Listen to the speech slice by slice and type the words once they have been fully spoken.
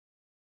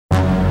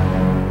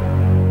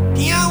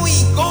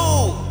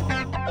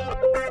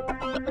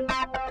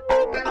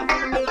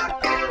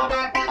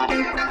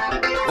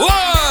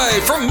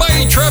Live from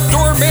mighty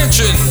Trapdoor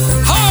Mansion,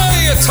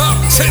 high atop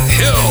Tit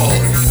Hill,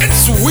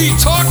 it's We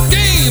Talk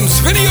Games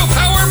Video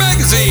Power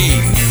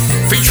Magazine,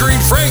 featuring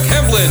Frank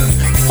Hemblin,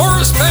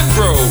 Horace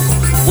Pengrove,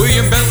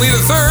 William Bentley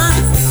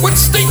III, with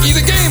Stinky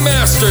the Game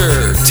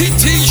Master,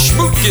 T.T.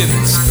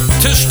 Schmootkins,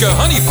 Tishka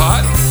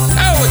Honeypot,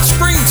 Alex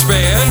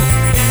Greenspan,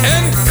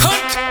 and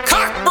Cunt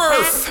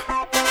Cockbirth.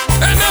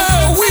 And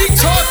now We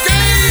Talk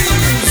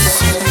Games!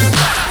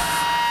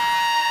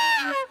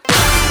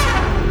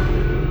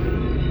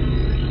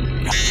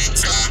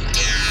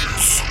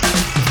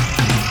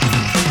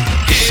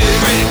 Here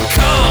it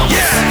comes!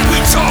 Yeah! We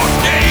Talk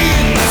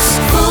Games!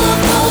 Full of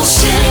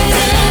bullshit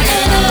and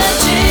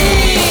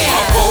energy.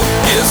 Our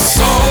focus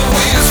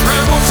always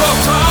rambles off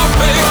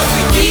topic, But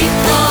we keep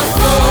the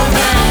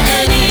format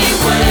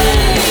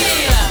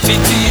anyway.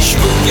 T.T.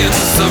 Schmootkins,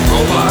 the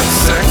robot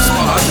sex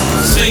bot.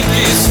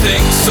 Stinky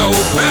stinks so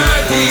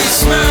bad he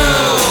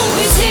smells.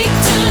 We take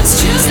turns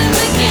choosing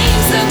the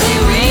games that we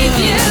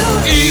review.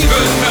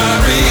 Even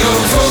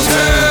Mario's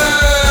Hotel.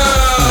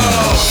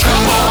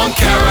 Come on,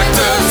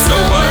 characters,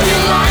 nobody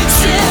likes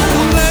you.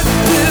 Let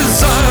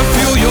desire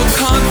fuel your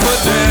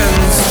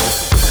confidence.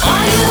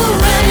 Are you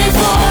ready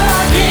for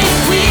our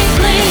game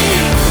weekly?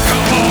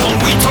 Come on,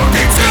 we talk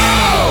it. Go!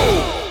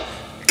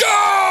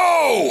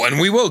 Go! And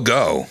we will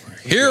go.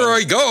 Here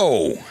I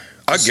go.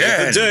 Again.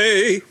 Save the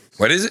day.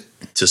 What is it?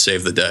 To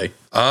save the day.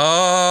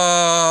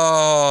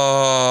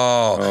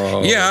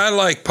 Oh. Yeah, I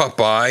like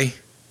Popeye.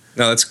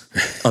 No, that's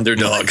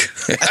Underdog.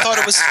 I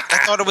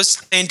thought it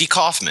was Andy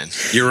Kaufman.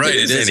 You're right.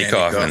 It is Andy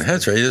Kaufman.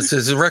 That's right. This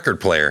is a record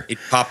player. He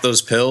popped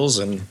those pills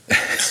and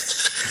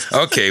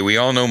Okay, we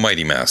all know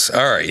Mighty Mouse.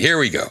 All right, here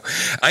we go.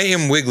 I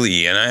am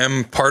Wiggly, and I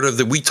am part of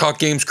the We Talk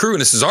Games crew,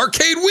 and this is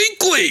Arcade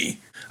Weekly.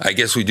 I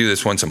guess we do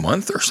this once a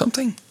month or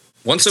something.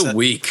 once a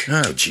week.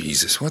 Oh,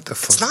 Jesus, what the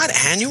fuck? It's not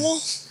annual.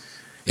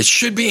 It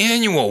should be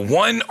annual.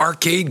 One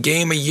arcade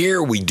game a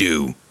year we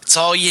do, It's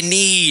all you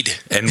need.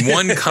 and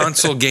one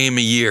console game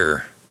a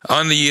year.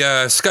 On the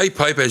Skype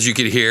pipe, as you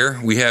could hear,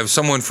 we have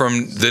someone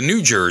from the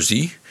New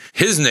Jersey.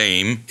 His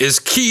name is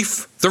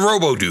Keith the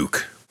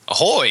Robo-Duke.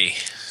 Ahoy!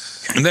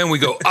 And then we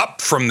go up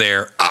from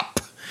there,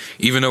 up.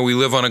 Even though we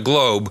live on a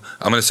globe,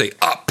 I'm going to say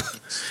up.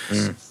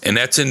 And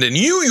that's in the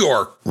New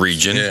York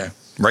region,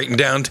 right in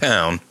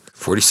downtown,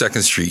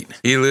 42nd Street.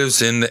 He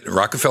lives in the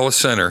Rockefeller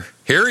Center.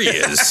 Here he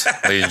is,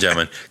 ladies and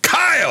gentlemen.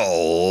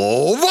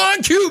 Kyle Von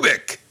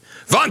Kubik.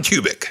 Von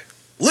Kubik.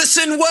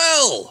 Listen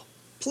well,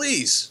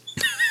 please.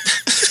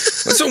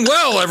 Listen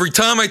well every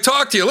time I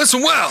talk to you.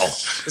 Listen well.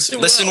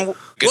 Listen.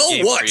 Good Well,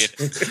 game what?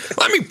 for you.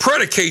 Let me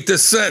predicate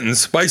this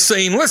sentence by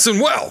saying, listen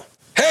well.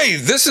 Hey,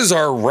 this is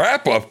our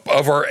wrap-up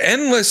of our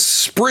endless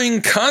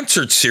spring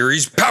concert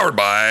series powered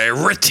by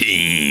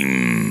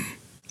Reteam.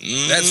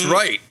 That's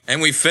right.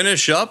 And we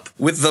finish up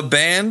with the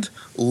band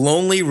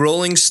Lonely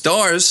Rolling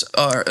Stars,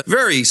 our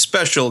very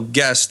special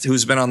guest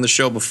who's been on the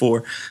show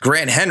before,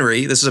 Grant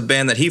Henry. This is a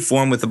band that he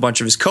formed with a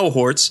bunch of his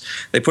cohorts.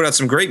 They put out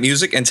some great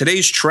music, and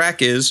today's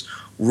track is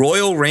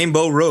Royal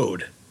Rainbow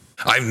Road.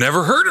 I've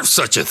never heard of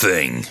such a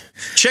thing.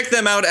 Check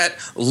them out at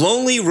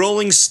Lonely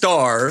Rolling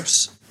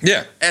Stars,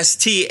 Yeah.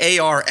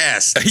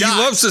 STARS. He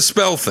loves to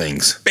spell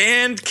things.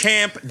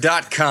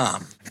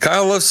 Bandcamp.com.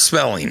 Kyle loves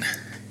spelling.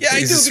 Yeah, I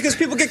do, He's- because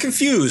people get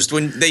confused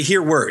when they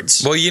hear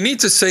words. Well, you need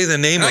to say the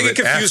name I of get it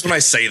confused after. when I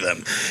say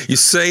them. You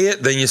say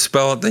it, then you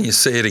spell it, then you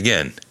say it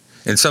again.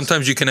 And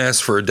sometimes you can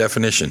ask for a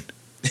definition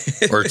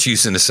or its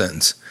use in a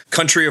sentence.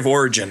 Country of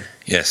origin.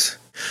 Yes.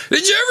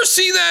 Did you ever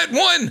see that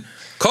one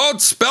called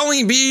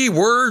Spelling Bee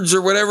Words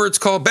or whatever it's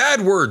called?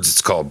 Bad Words,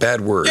 it's called. Bad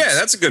Words. Yeah,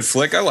 that's a good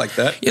flick. I like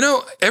that. You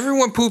know,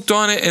 everyone pooped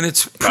on it, and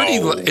it's pretty.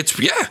 No.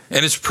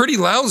 It's pretty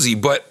lousy.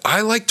 But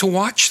I like to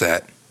watch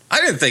that. I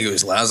didn't think it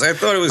was lousy. I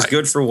thought it was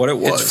good for what it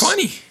was. It's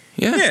funny.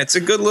 Yeah. Yeah, it's a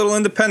good little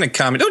independent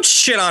comedy. Don't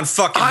shit on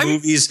fucking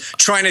movies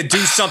trying to do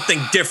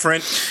something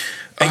different.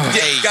 And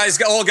you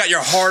guys all got your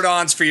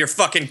hard-ons for your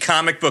fucking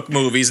comic book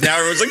movies. Now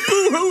everyone's like,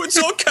 boo-hoo, it's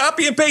all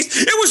copy and paste.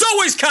 It was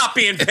always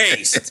copy and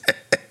paste.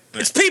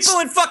 It's people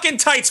in fucking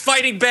tights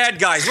fighting bad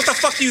guys. What the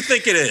fuck do you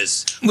think it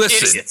is?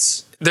 Listen,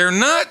 Idiots. they're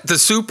not the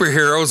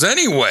superheroes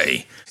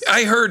anyway.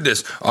 I heard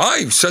this.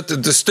 I set the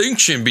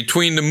distinction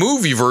between the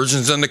movie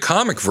versions and the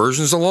comic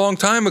versions a long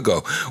time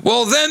ago.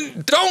 Well,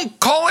 then don't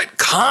call it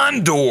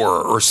Condor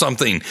or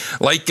something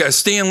like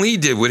Stan Lee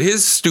did with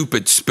his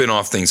stupid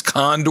spin-off things.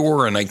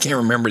 Condor, and I can't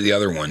remember the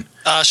other one.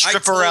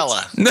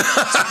 Stripperella.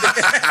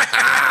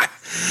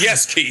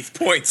 Yes, Keith,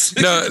 points.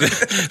 No,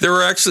 there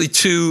were actually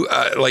two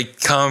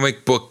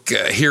comic book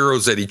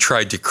heroes that he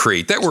tried to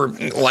create that were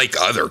like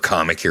other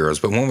comic heroes,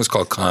 but one was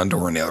called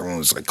Condor and the other one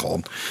was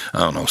called, I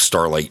don't know,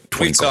 Starlight We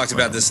Twinkle. talked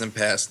about this in the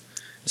past.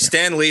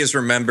 Stan Lee is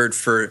remembered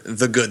for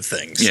the good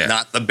things,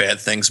 not the bad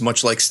things,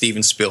 much like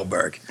Steven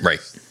Spielberg. Right.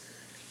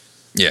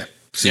 Yeah.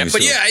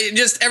 But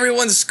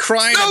everyone's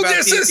crying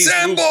about these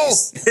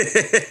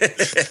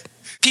movies.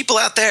 People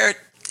out there,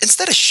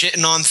 instead of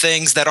shitting on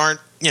things that aren't,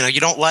 you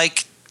don't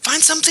like,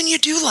 find something you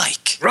do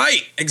like.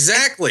 Right,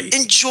 exactly.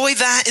 Enjoy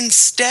that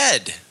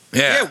instead.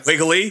 Yeah,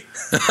 Wiggly.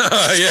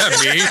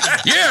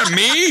 Yeah,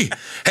 me.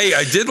 Hey,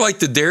 I did like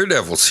the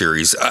Daredevil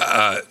series.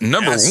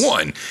 Number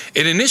one,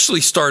 it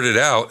initially started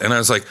out, and I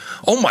was like,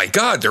 oh my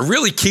God, they're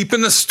really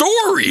keeping the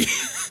story.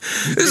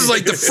 This is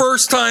like the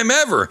first time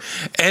ever.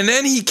 And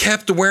then he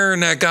kept wearing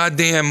that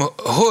goddamn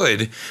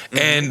hood,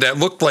 and that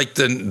looked like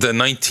the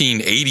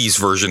 1980s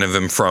version of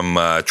him from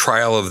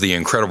Trial of the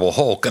Incredible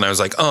Hulk. And I was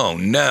like, oh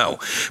no.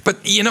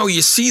 But,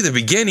 you see the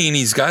beginning,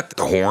 he's got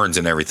the horns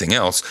and everything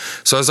else.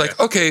 So I was like,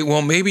 okay,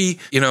 well, maybe,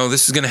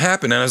 this is going to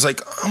happen. And I was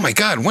like, oh my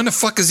God, when the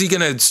fuck is he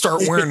going to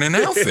start wearing an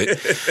outfit?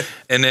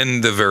 And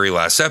then the very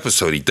last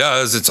episode he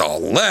does, it's all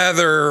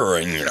leather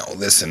and,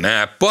 this and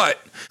that. But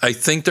I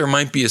think there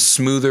might be a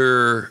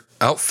smoother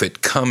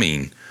outfit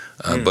coming,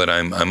 but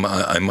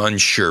I'm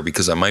unsure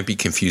because I might be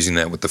confusing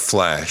that with the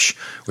Flash.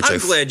 I'm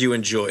glad you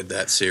enjoyed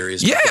that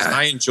series. Yeah,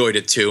 I enjoyed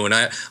it too, and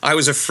I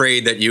was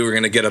afraid that you were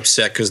going to get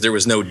upset because there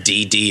was no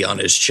DD on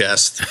his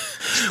chest,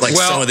 like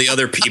some of the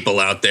other people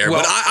out there.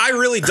 But I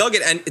really dug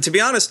it, and to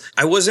be honest,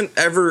 I wasn't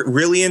ever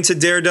really into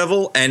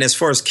Daredevil. And as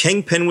far as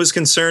Kingpin was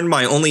concerned,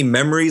 my only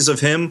memories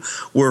of him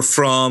were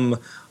from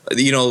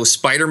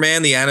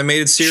Spider-Man, the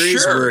animated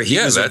series, where he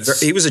was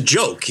a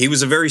joke. He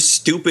was a very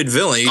stupid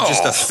villain. He's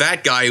just a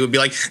fat guy who would be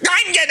like,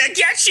 I'm gonna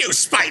get you,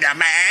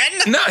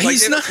 Spider-Man. No,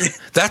 he's not.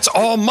 That's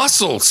all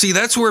muscle. See,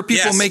 that's where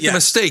people make a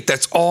mistake.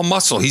 That's all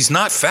muscle. He's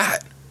not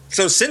fat.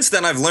 So since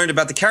then, I've learned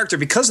about the character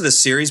because of this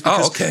series.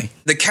 Because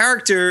the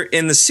character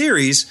in the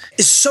series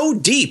is so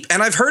deep.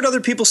 And I've heard other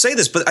people say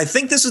this, but I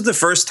think this is the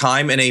first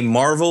time in a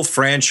Marvel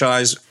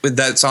franchise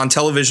that's on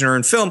television or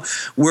in film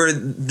where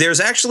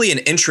there's actually an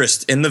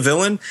interest in the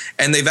villain,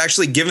 and they've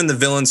actually given the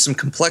villain some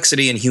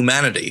complexity and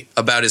humanity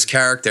about his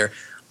character.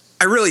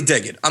 I really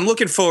dig it. I'm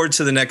looking forward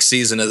to the next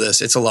season of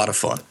this. It's a lot of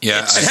fun.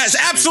 Yeah, it has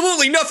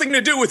absolutely nothing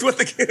to do with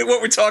what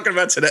we're talking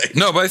about today.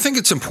 No, but I think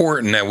it's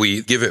important that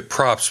we give it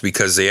props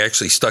because they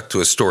actually stuck to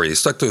a story. They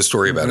stuck to a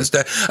story about his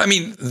dad. I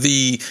mean,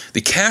 the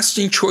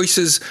casting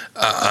choices,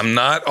 I'm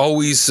not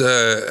always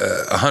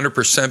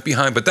 100%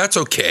 behind, but that's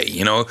okay.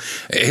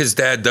 His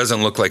dad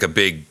doesn't look like a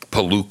big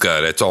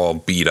palooka that's all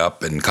beat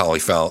up and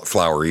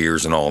cauliflower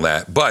ears and all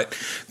that. But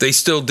they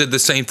still did the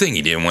same thing.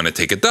 He didn't want to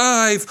take a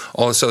dive,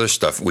 all this other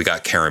stuff. We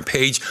got Karen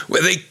Page,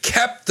 where they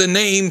kept the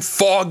name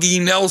Foggy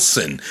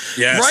Nelson.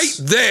 Yes.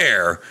 Right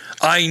there,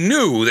 I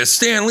knew that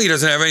Stan Lee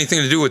doesn't have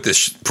anything to do with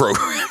this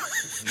program.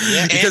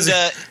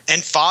 Yeah,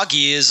 and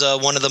Foggy is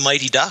one of the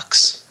Mighty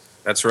Ducks.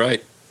 That's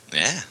right.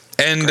 Yeah.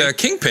 And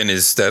Kingpin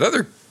is that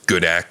other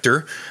good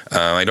actor.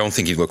 I don't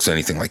think he looks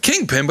anything like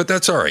Kingpin, but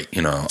that's all right.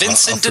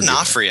 Vincent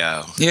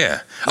D'Onofrio.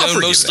 Yeah. Known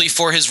mostly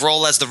for his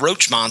role as the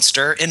Roach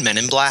Monster in Men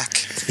in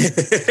Black.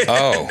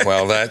 Oh,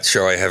 well, that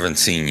show I haven't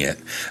seen yet.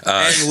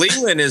 And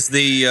Leland is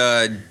the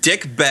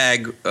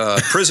dickbag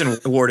prison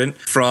warden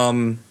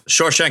from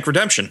Shawshank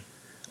Redemption.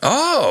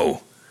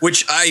 Oh.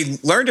 Which I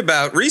learned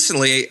about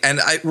recently, and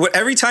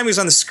every time he was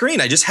on the screen,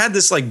 I just had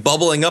this like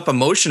bubbling up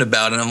emotion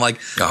about it. And I'm like,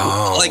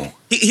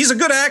 he's a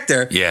good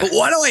actor, but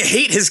why do I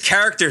hate his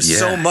character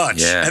so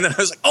much? Yeah. And then I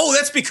was like, oh,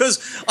 that's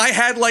because I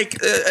had like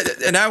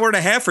an hour and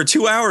a half or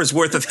 2 hours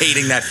worth of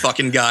hating that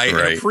fucking guy in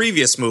a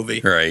previous movie.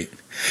 Right.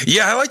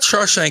 Yeah, I like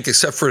Shawshank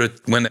except for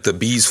when the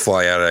bees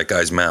fly out of that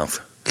guy's mouth.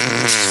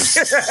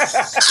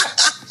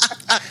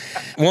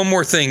 One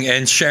more thing,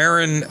 and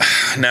Sharon.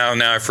 Now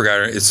I forgot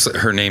her. It's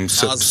her name.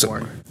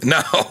 Osbourne.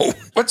 No,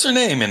 what's her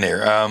name in there?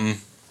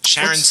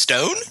 Sharon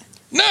Stone.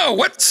 No,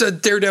 what's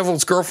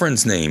Daredevil's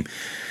girlfriend's name?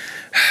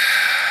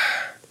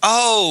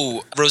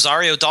 Oh,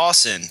 Rosario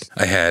Dawson.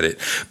 I had it.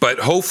 But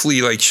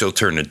hopefully, like, she'll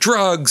turn to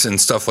drugs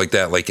and stuff like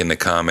that, like in the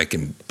comic,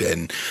 and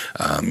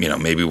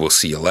maybe we'll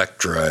see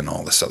Elektra and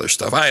all this other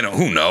stuff.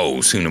 Who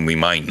knows? We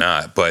might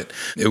not. But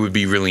it would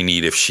be really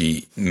neat if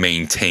she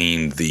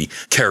maintained the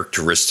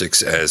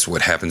characteristics as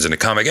what happens in the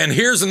comic. And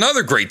here's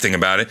another great thing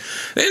about it.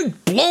 They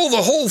didn't blow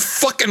the whole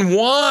fucking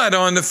wad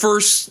on the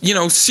first,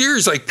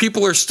 series. Like,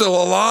 people are still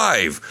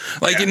alive.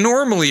 Like,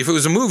 normally, if it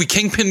was a movie,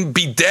 Kingpin would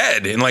be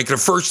dead in, like, the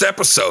first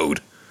episode.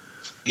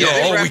 They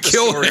wrapped the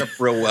story up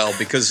real well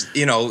because,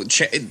 they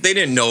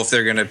didn't know if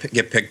they're going to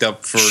get picked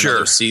up for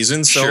another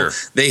season. So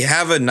they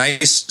have a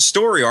nice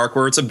story arc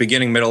where it's a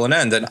beginning, middle, and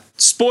end. And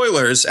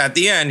spoilers, at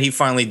the end, he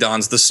finally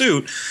dons the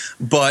suit.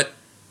 But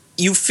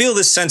you feel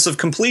this sense of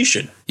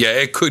completion. Yeah,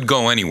 it could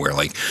go anywhere.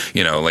 Like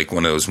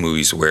one of those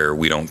movies where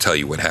we don't tell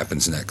you what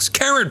happens next.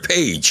 Karen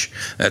Page,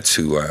 that's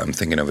who I'm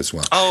thinking of as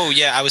well. Oh,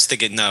 yeah, I was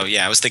thinking of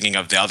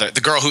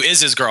the girl who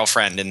is his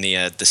girlfriend in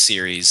the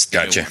series.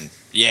 Gotcha.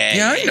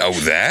 Yeah, I know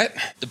that.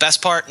 The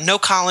best part, no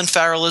Colin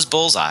Farrell as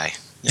Bullseye.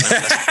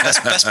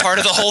 Best part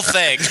of the whole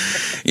thing.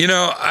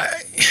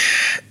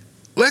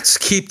 Let's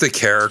keep the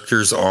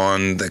characters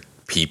on the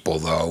people,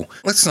 though.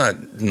 Let's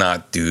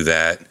not do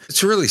that.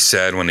 It's really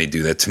sad when they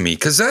do that to me,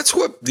 because that's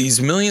what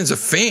these millions of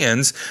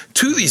fans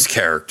to these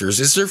characters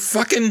is their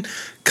fucking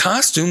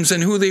costumes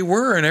and who they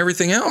were and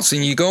everything else.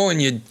 And you go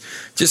and you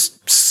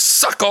just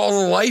suck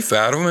all the life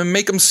out of them and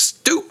make them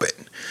stupid.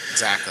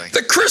 Exactly.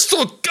 The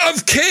Crystal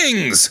of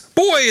Kings.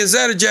 Boy, is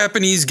that a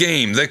Japanese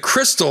game. The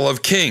Crystal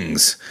of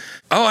Kings.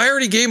 Oh, I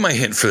already gave my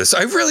hint for this.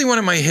 I really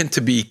wanted my hint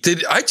to be,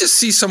 did I just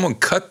see someone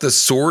cut the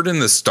sword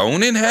and the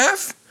stone in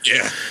half?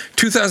 Yeah.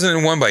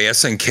 2001 by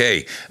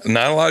SNK.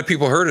 Not a lot of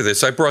people heard of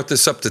this. I brought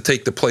this up to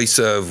take the place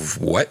of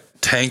what?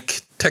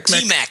 Tech-Mech?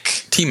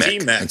 T-Mech.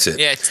 T-Mech. That's it.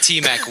 Yeah, it's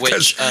T-Mech,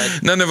 which...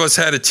 none of us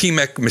had a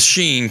T-Mech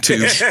machine to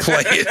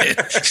play it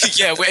in.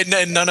 Yeah,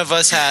 and none of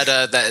us had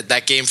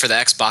that game for the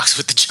Xbox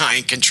with the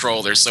giant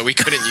controller, so we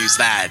couldn't use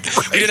that.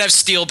 Right. We didn't have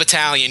Steel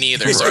Battalion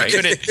either, so we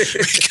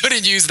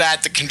couldn't use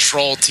that to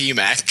control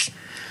T-Mech.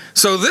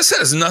 So this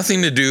has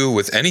nothing to do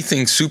with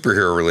anything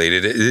superhero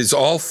related. It is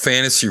all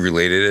fantasy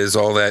related. It is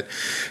all that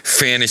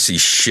fantasy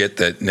shit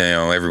that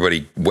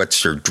everybody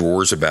wets their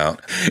drawers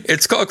about.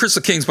 It's called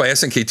Crystal Kings by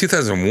SNK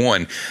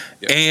 2001.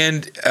 Yep.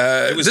 And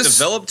it was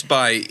developed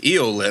by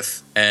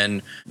Eolith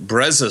and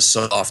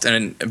Brezasoft.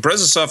 And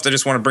Brezasoft, I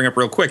just want to bring up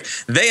real quick,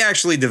 they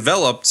actually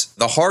developed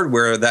the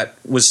hardware that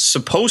was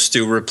supposed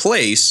to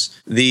replace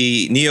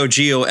the Neo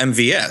Geo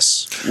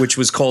MVS, which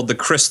was called the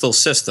Crystal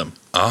System.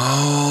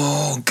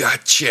 Oh,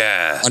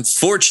 gotcha.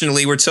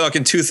 Unfortunately, we're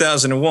talking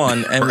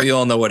 2001, and we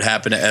all know what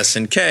happened to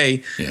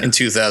SNK in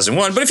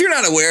 2001. But if you're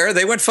not aware,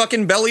 they went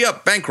fucking belly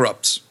up,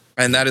 bankrupt.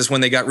 And that is when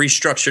they got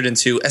restructured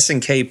into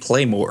SNK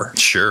Playmore.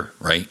 Sure,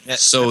 right.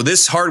 So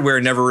this hardware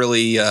never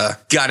really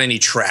got any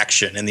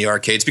traction in the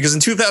arcades, because in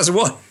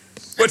 2001,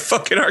 what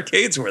fucking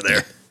arcades were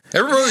there?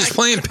 Everybody was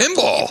playing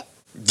pinball.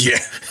 Yeah.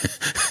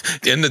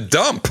 In the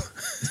dump.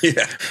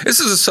 Yeah. This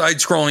is a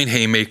side-scrolling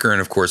haymaker,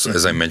 and of course,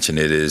 as I mentioned,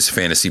 it is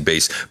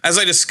fantasy-based. As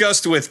I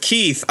discussed with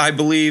Keith, I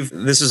believe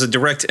this is a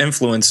direct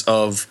influence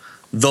of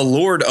The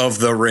Lord of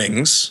the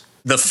Rings,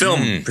 the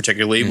film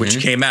particularly, which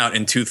came out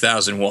in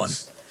 2001.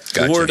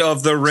 Gotcha. Lord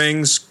of the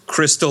Rings,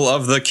 Crystal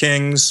of the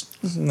Kings.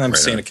 I'm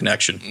seeing a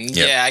connection.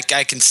 Yeah,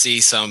 I can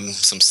see some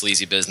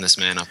sleazy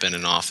businessman up in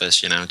an office,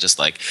 just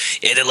like,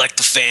 they like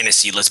the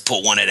fantasy, let's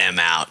put one of them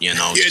out, Yeah,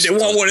 they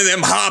want one of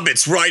them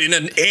hobbits riding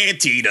an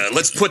anteater.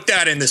 Let's put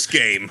that in this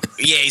game.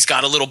 Yeah, he's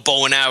got a little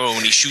bow and arrow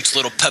and he shoots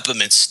little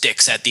peppermint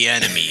sticks at the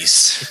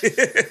enemies.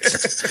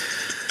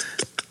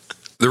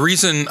 The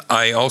reason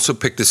I also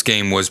picked this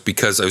game was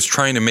because I was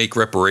trying to make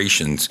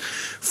reparations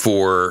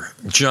for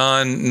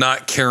John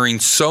not caring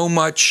so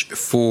much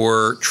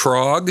for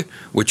Trog,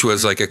 which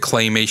was like a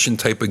claymation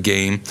type of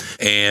game,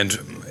 and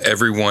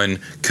everyone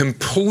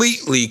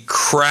completely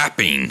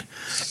crapping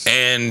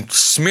and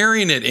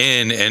smearing it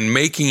in and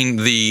making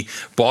the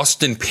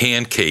Boston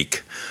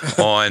pancake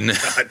on...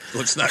 God,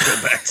 let's not go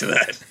back to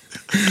that.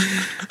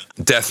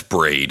 Death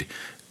Braid,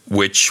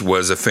 which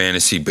was a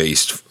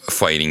fantasy-based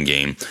fighting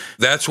game.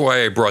 That's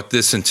why I brought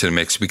this into the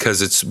mix,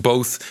 because it's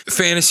both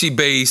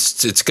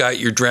fantasy-based, it's got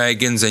your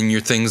dragons and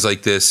your things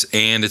like this,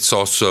 and it's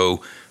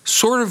also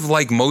sort of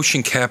like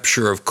motion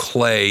capture of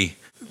clay.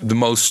 The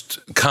most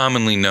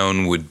commonly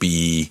known would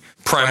be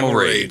Primal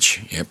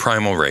Rage. Yeah,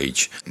 Primal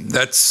Rage.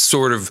 That's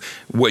sort of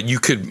what you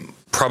could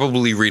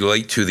probably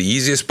relate to the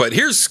easiest, but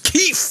here's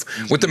Keith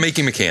with the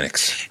making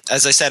mechanics.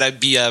 As I said, I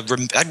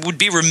would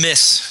be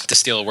remiss to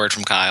steal a word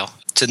from Kyle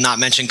to not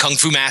mention Kung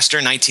Fu Master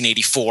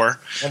 1984.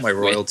 Oh, my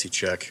royalty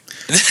check.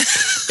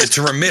 It's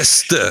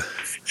remiss.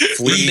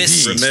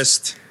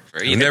 Remissed.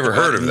 You never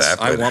heard of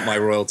that. I want my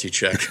royalty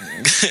check.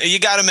 You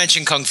got to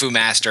mention Kung Fu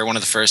Master, one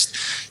of the first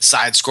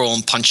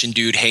side-scrolling punch-and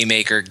dude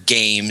haymaker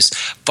games.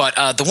 But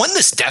the one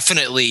this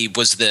definitely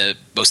was the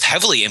most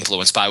heavily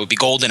influenced by would be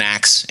Golden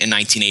Axe in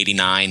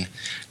 1989.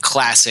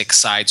 Classic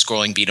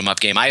side-scrolling beat-em-up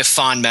game. I have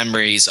fond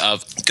memories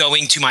of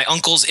going to my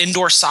uncle's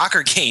indoor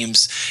soccer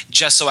games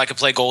just so I could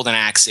play Golden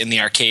Axe in the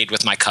arcade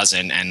with my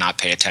cousin and not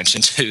pay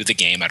attention to the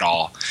game at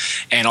all.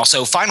 And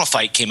also Final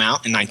Fight came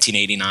out in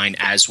 1989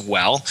 as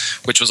well,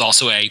 which was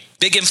also a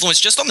big influence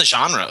just on the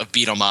genre of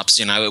beat-em-ups.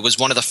 It was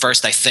one of the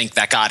first, I think,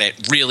 that got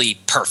it really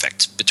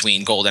perfect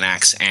between Golden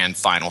Axe and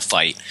Final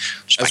Fight.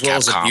 As well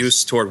as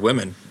abuse toward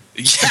women.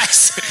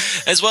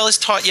 Yes, as well as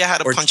taught you how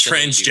to punch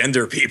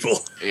transgender people.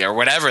 Yeah, or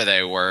whatever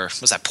they were.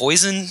 Was that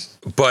Poison?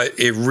 But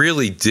it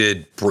really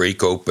did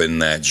break open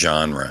that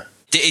genre.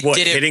 Did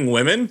it hitting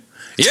women?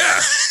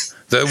 Yeah,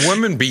 the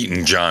women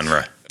beating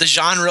genre. The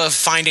genre of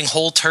finding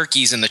whole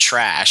turkeys in the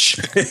trash.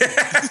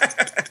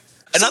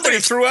 Somebody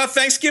threw out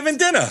Thanksgiving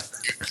dinner.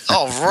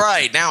 All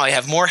right, now I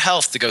have more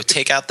health to go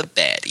take out the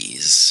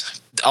baddies.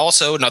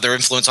 Also, another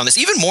influence on this,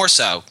 even more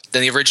so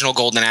than the original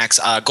Golden Axe,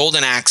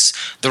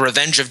 The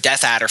Revenge of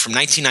Death Adder from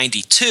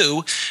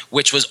 1992,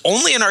 which was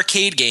only an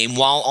arcade game,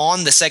 while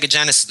on the Sega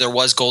Genesis there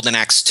was Golden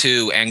Axe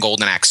 2 and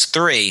Golden Axe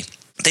 3.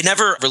 They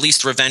never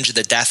released Revenge of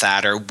the Death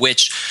Adder,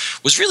 which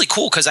was really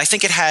cool because I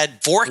think it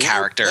had four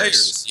characters.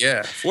 Players.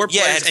 Yeah, four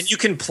players, and you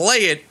can play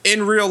it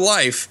in real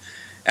life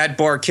at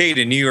Barcade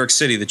in New York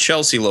City, the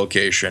Chelsea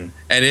location,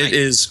 and it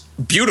is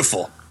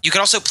beautiful. You can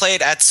also play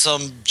it at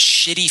some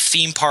shitty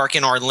theme park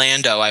in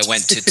Orlando I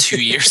went to 2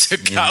 years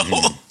ago.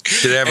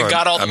 And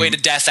got all the way to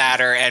Death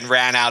Adder and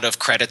ran out of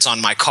credits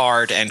on my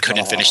card and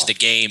couldn't finish the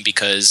game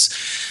because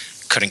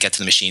couldn't get to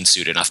the machine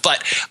soon enough.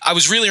 But I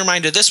was really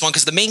reminded of this one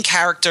because the main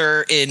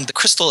character in the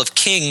Crystal of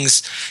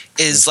Kings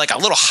is like a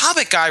little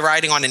hobbit guy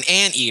riding on an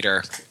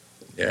anteater.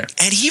 Yeah.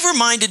 And he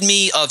reminded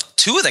me of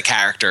two of the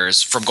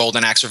characters from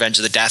Golden Axe Revenge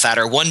of the Death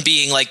Adder, one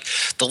being like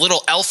the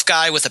little elf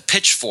guy with a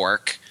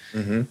pitchfork,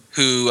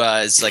 who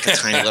is like a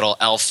tiny little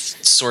elf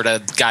sort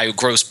of guy who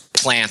grows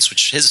plants,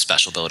 which his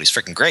special ability is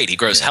freaking great. He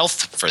grows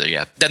health for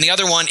you. Then the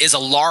other one is a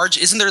large,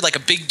 isn't there like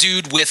a big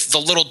dude with the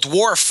little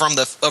dwarf from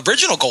the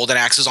original Golden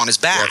Axes on his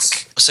back?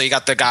 Yes. So you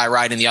got the guy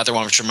riding the other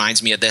one, which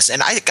reminds me of this.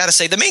 And I gotta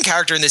say, the main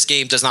character in this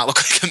game does not look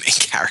like a main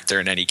character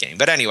in any game.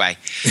 But anyway,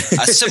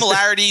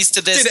 similarities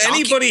to this. Did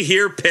anybody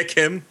here pick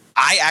him?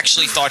 I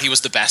actually thought he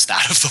was the best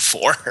out of the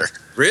four.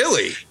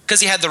 Really? Because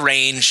he had the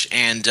range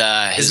and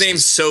His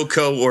name's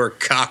Soko or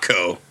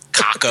Kako.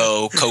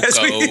 Kako,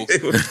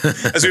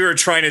 Coco. As we were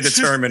trying to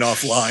determine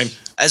offline.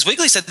 As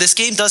Wiggly said, this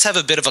game does have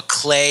a bit of a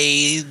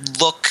clay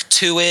look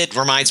to it.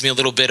 Reminds me a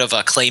little bit of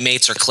a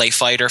Claymates or Clay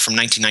Fighter from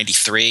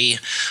 1993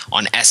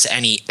 on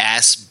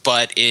SNES,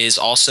 but is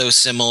also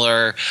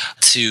similar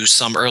to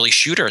some early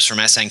shooters from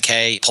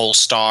SNK,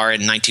 Polestar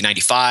in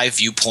 1995,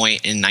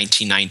 Viewpoint in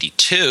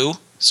 1992.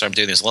 So I'm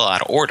doing this a little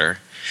out of order.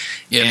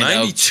 Yeah, And,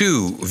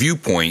 92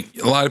 Viewpoint.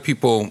 A lot of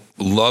people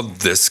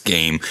loved this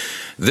game.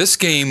 This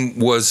game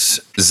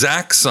was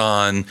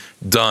Zaxxon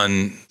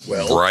done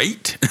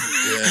right.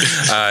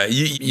 Yeah.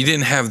 You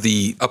didn't have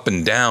the up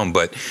and down,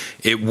 but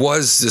it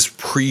was this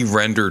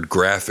pre-rendered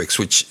graphics,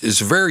 which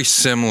is very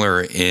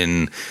similar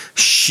in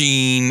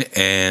sheen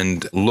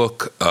and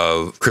look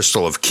of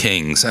Crystal of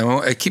Kings.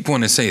 I keep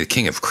wanting to say the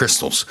King of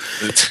Crystals.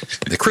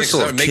 The Crystal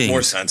that of would make Kings.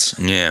 more sense.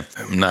 Yeah,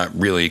 I'm not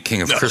really a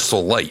King of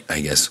Crystal Light,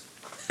 I guess.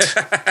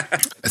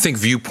 I think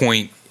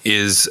Viewpoint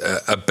is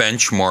a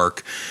benchmark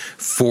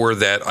for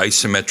that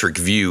isometric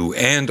view,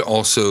 and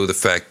also the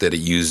fact that it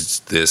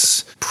used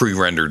this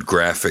pre-rendered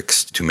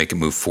graphics to make it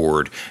move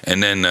forward.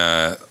 And then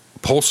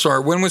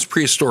Polestar, when was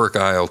Prehistoric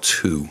Isle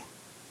 2?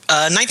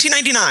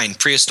 1999,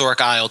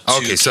 Prehistoric Isle 2.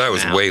 Okay, so that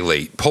was way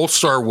late.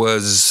 Polestar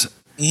was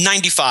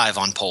 95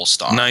 on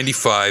Polestar.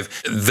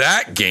 95.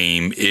 That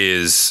game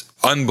is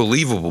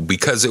unbelievable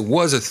because it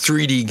was a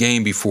 3D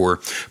game before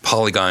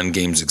polygon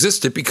games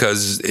existed,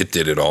 because it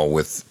did it all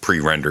with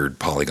pre-rendered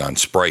polygon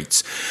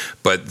sprites.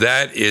 But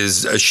that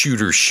is a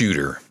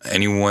shooter.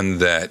 Anyone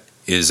that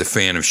is a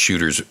fan of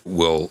shooters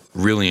will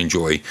really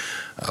enjoy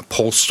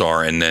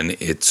Polestar. And then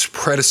its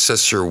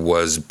predecessor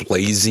was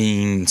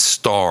Blazing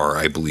Star,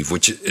 I believe,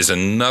 which is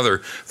another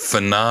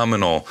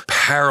phenomenal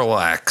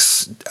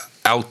parallax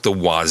out the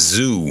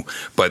wazoo,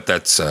 but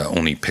that's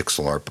only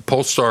pixel art. But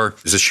Polestar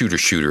is a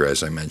shooter,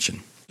 as I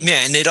mentioned.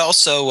 Yeah, and it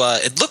also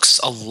it looks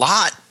a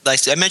lot like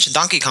I mentioned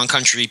Donkey Kong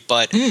Country,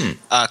 but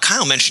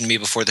Kyle mentioned to me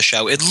before the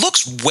show. It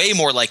looks way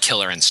more like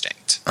Killer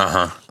Instinct.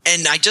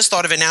 And I just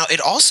thought of it now.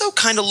 It also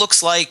kind of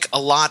looks like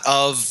a lot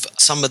of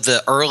some of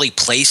the early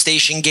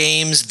PlayStation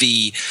games,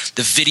 the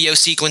video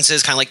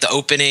sequences, kind of like the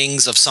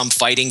openings of some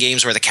fighting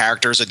games where the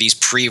characters are these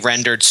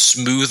pre-rendered,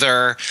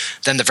 smoother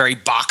than the very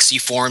boxy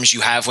forms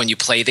you have when you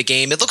play the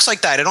game. It looks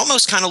like that. It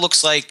almost kind of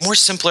looks like more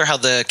simpler how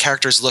the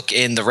characters look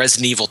in the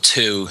Resident Evil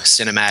 2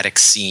 cinematic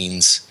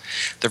scenes.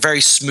 They're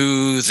very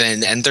smooth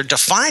and they're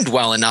defined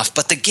well enough,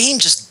 but the game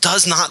just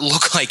does not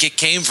look like it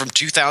came from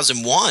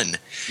 2001.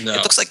 No.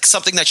 It looks like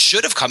something that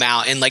should have come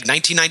out in like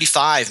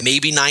 1995,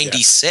 maybe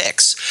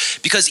 96,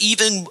 because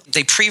even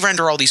they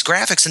pre-render all these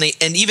graphics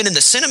and even in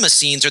the cinema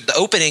scenes or the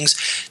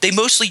openings, they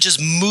mostly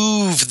just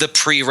move the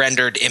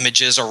pre-rendered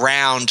images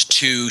around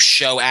to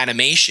show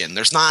animation.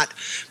 There's not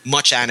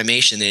much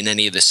animation in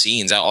any of the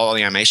scenes. All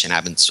the animation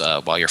happens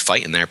while you're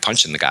fighting there,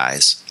 punching the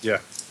guys. Yeah.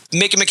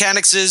 Making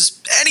Mechanics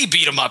is any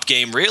beat-em-up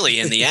game, really,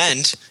 in the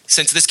end,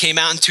 since this came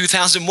out in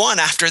 2001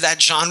 after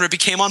that genre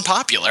became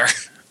unpopular.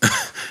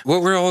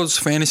 What were all those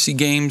fantasy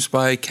games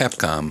by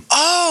Capcom?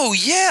 Oh,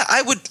 yeah.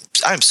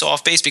 I'm so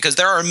off base because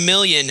there are a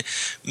million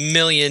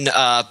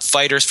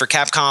fighters for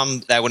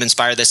Capcom that would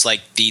inspire this,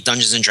 like the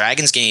Dungeons &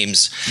 Dragons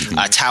games,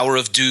 Tower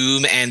of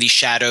Doom and the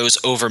Shadows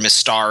over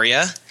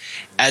Mystaria,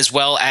 as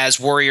well as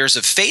Warriors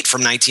of Fate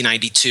from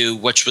 1992,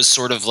 which was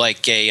sort of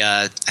like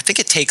I think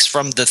it takes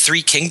from the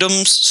Three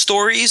Kingdoms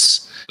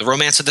stories, the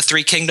Romance of the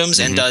Three Kingdoms,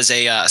 and does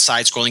a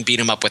side-scrolling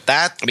beat-em-up with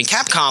that. I mean,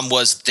 Capcom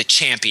was the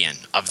champion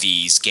of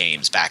these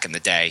games back in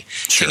the day.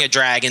 Sure. King of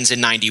Dragons in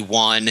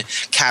 91,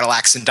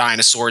 Cadillacs and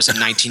Dinosaurs in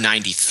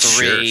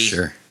 1993.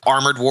 Sure.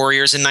 Armored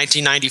Warriors in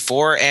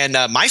 1994, and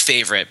my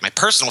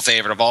personal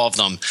favorite of all of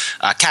them,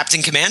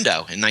 Captain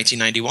Commando in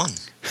 1991.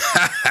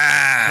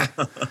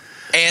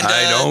 And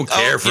I don't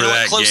care for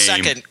that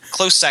game.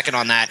 Close second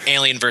on that,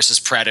 Alien vs.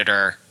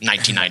 Predator,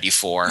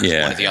 1994.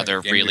 Yeah. One of the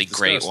other really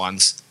great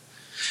ones.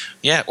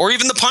 Yeah, or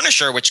even The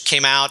Punisher, which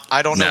came out,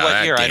 I don't know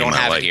what year. I don't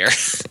have it here.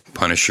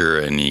 Punisher,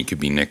 and he could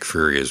be Nick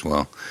Fury as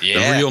well.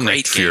 Yeah, the real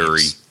Nick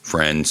Fury, games.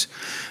 friends.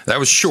 That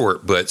was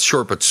short but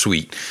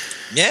sweet.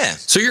 Yeah.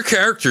 So your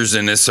characters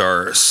in this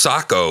are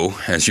Sako,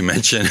 as you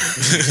mentioned.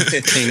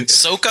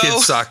 Soko? Kid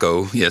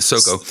Sako. Yeah,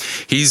 Soko.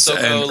 He's Soko,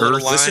 an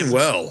Earth. Listen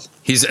well.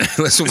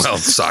 Listen well,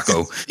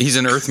 Sako. He's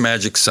an Earth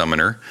magic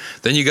summoner.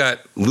 Then you got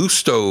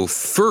Lusto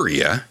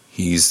Furia.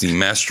 He's the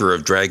master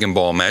of Dragon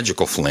Ball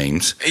magical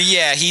flames.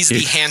 Yeah, he's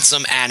the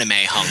handsome anime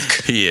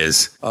hunk. He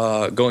is.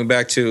 Going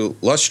back to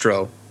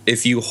Lustro,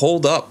 if you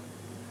hold up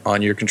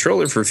on your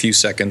controller for a few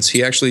seconds,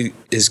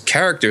 his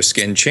character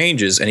skin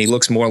changes and he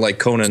looks more like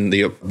Conan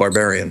the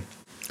Barbarian.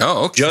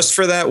 Oh, okay. Just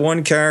for that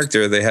one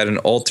character, they had an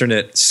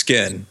alternate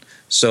skin.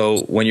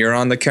 So when you're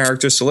on the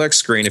character select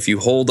screen, if you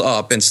hold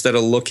up, instead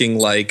of looking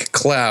like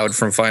Cloud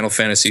from Final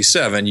Fantasy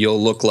VII,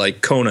 you'll look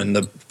like Conan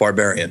the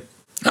Barbarian.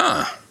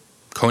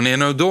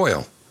 Conan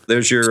O'Doyle.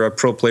 There's your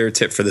pro player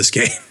tip for this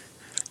game.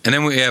 And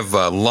then we have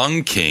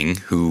Lung King,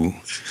 who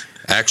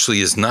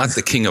actually is not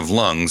the king of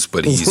lungs,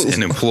 but he's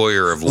an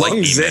employer of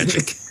lightning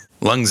magic.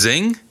 Lung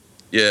Zing?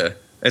 Yeah,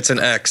 it's an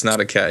X, not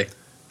a K.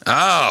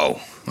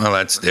 Oh, well,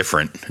 that's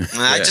different.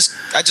 I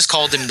just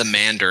called him the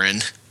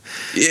Mandarin.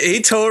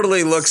 He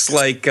totally looks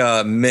like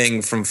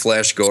Ming from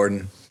Flash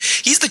Gordon.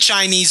 He's the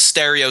Chinese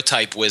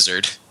stereotype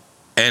wizard.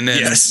 And then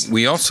Yes.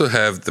 we also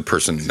have the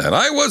person that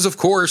I was, of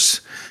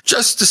course,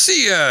 just to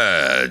see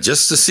ya.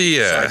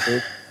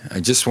 I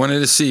just wanted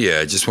to see ya.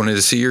 I just wanted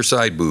to see your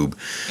side boob.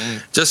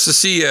 Just to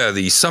see ya,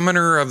 the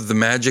summoner of the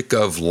magic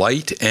of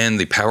light and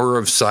the power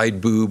of side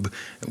boob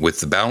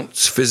with the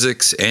bounce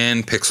physics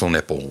and pixel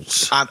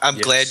nipples. I'm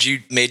glad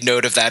you made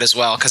note of that as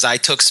well, because I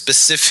took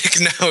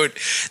specific note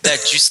that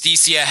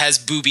Justicia has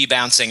booby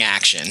bouncing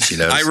action. She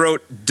does. I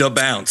wrote "da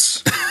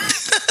bounce."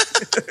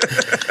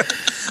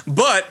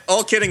 But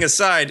all kidding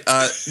aside,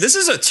 this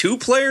is a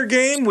 2-player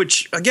game,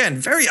 which again,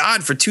 very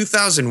odd for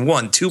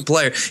 2001.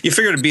 2-player. You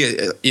figure it'd be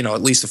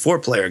at least a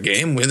 4-player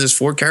game where there's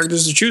 4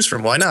 characters to choose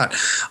from. Why not?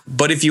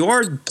 But if you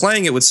are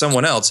playing it with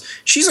someone else,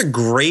 she's a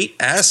great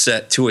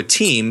asset to a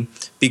team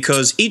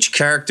because each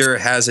character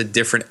has a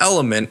different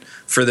element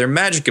for their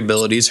magic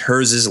abilities.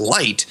 Hers is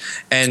light,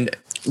 and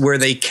where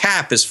they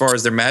cap as far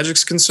as their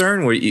magic's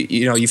concerned, where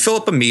you fill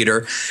up a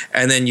meter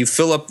and then you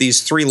fill up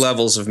these 3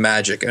 levels of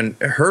magic, and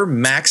her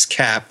max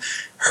cap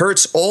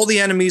hurts all the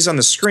enemies on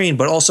the screen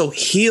but also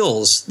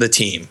heals the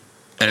team,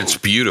 And it's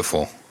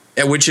beautiful.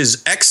 which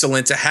is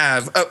excellent to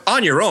have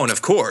on your own,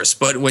 of course,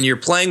 but when you're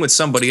playing with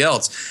somebody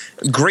else,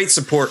 great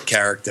support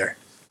character.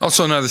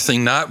 Also, another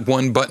thing, not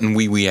one button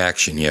wee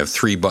action. You have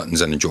 3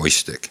 buttons and a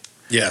joystick.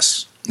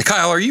 Yes.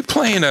 Kyle, are you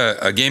playing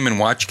a Game &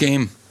 Watch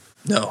game?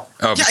 No.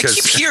 Oh, Yeah, I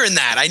keep hearing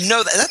that. I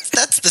know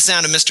that's the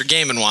sound of Mr.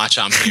 Game & Watch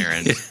I'm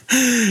hearing.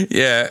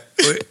 Yeah.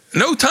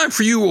 No time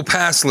for you will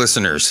pass,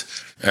 listeners.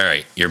 All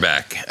right, you're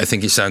back. I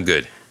think you sound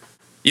good.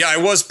 Yeah, I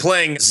was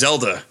playing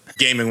Zelda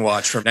Game &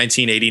 Watch from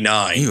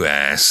 1989. You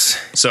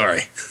ass.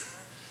 Sorry.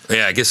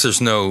 Yeah, I guess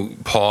there's no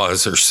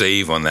pause or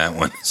save on that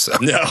one. So.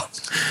 No.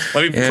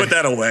 Let me put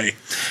that away.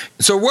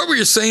 So what were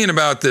you saying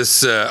about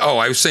this?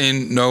 I was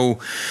saying no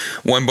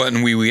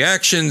one-button wee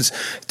actions.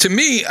 To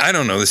me, I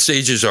don't know. The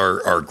stages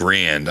are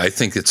grand. I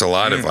think it's a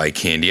lot of eye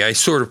candy. I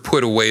sort of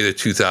put away the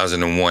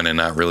 2001 and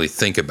not really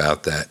think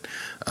about that.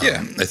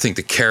 Yeah. I think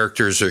the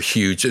characters are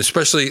huge,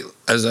 especially,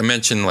 as I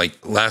mentioned, like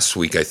last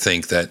week, I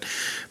think that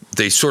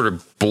they sort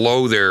of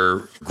blow their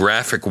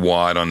graphic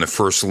wad on the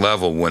first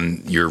level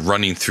when you're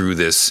running through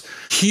this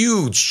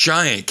huge,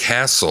 giant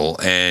castle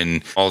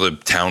and all the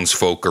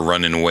townsfolk are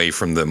running away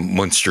from the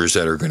monsters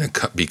that are going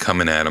to be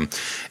coming at them.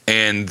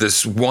 And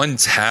this one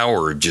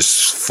tower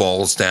just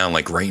falls down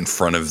like right in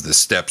front of the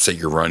steps that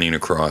you're running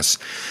across.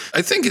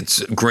 I think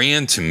it's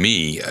grand to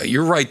me.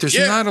 You're right. There's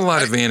not a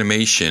lot of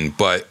animation,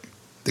 but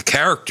the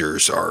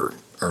characters are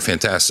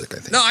fantastic, I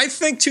think. No, I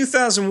think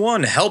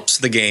 2001 helps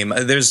the game.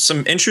 There's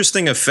some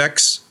interesting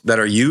effects that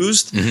are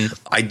used.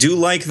 I do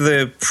like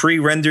the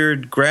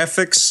pre-rendered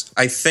graphics.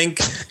 I think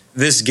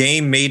this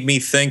game made me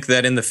think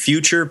that in the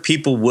future,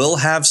 people will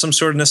have some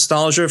sort of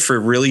nostalgia for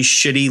really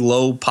shitty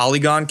low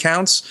polygon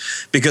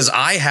counts, because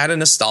I had a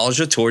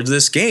nostalgia towards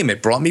this game.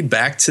 It brought me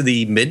back to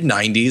the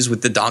mid-90s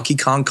with the Donkey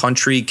Kong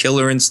Country,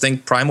 Killer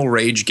Instinct, Primal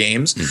Rage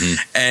games,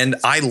 and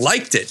I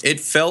liked it. It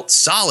felt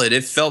solid.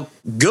 It felt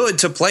good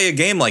to play a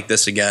game like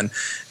this again.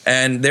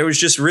 And there was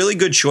just really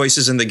good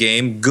choices in the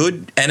game,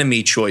 good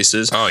enemy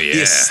choices. Oh, yeah.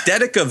 The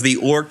aesthetic of the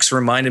orcs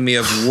reminded me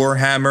of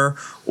Warhammer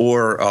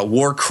or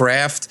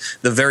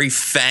Warcraft, the very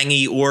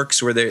fangy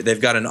orcs where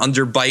they've got an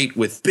underbite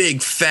with big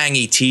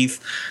fangy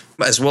teeth,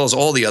 as well as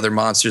all the other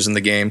monsters in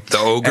the game. The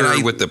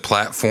ogre with the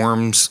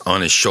platforms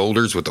on his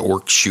shoulders with the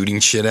orc shooting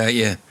shit at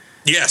you.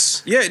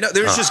 Yes. Yeah, no,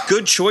 there's just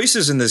good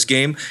choices in this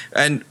game.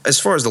 And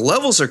as far as the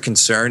levels are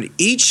concerned,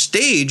 each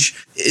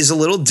stage is a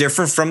little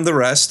different from the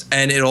rest.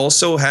 And it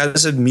also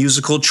has a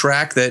musical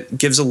track that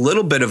gives a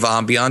little bit of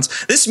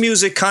ambiance. This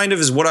music kind of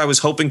is what I was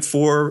hoping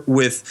for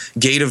with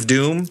Gate of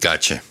Doom.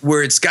 Gotcha.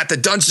 Where it's got the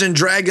Dungeons and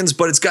Dragons,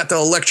 but it's got the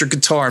electric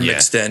guitar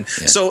mixed in.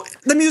 Yeah. So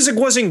the music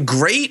wasn't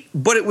great,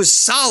 but it was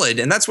solid.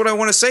 And that's what I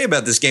want to say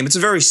about this game. It's a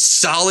very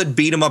solid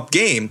beat 'em up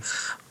game.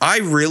 I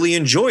really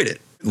enjoyed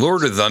it.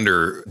 Lord of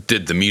Thunder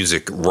did the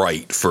music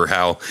right for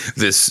how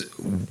this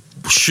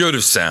should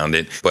have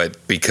sounded, but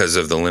because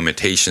of the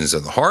limitations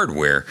of the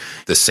hardware,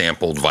 the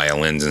sampled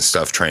violins and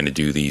stuff, trying to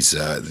do these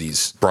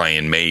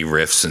Brian May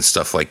riffs and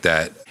stuff like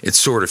that, it's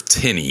sort of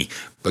tinny.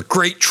 But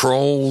great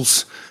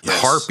trolls,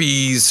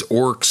 harpies,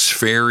 orcs,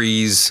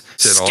 fairies,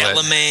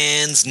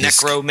 Skelemans,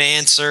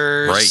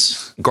 necromancers,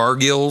 right?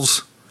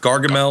 Gargils,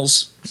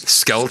 Gargamels,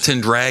 skeleton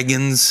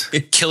dragons,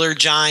 killer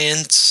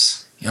giants.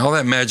 All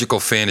that magical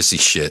fantasy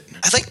shit.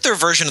 I like their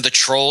version of the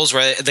trolls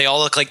where they all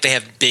look like they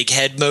have big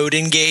head mode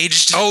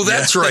engaged. Oh,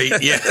 that's right.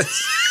 Yeah.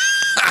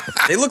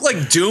 They look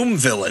like Doom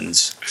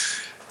villains.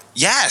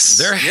 Yes.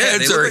 Their heads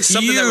they look are like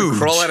something that would huge.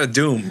 crawl out of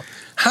Doom.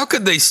 How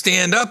could they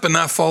stand up and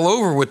not fall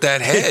over with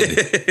that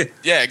head?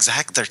 Yeah,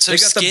 exactly. They're so They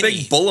got skinny.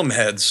 the big Bullum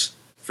heads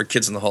for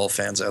Kids in the Hall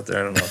fans out there.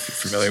 I don't know if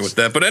you're familiar with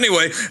that. But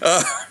anyway,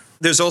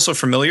 there's also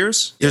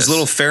familiars. There's Yes.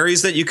 little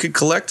fairies that you could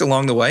collect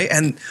along the way.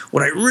 And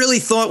what I really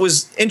thought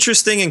was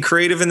interesting and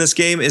creative in this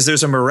game is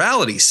there's a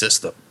morality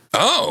system.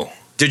 Oh.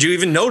 Did you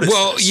even notice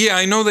Well, this? yeah,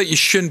 I know that you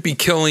shouldn't be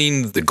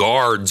killing the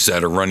guards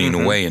that are running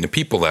Mm-hmm. away and the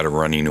people that are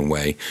running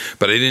away,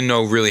 but I didn't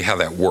know really how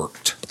that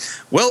worked.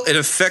 Well, it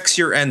affects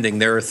your ending.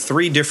 There are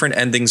 3 different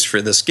endings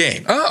for this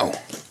game. Oh.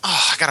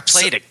 Oh, I gotta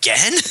play it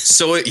again?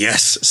 So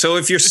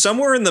if you're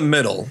somewhere in the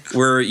middle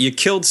where you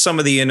killed some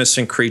of the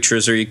innocent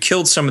creatures or you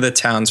killed some of the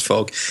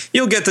townsfolk,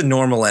 you'll get the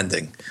normal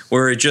ending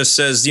where it just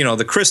says,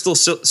 the crystal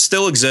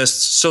still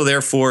exists, so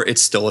therefore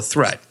it's still a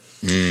threat.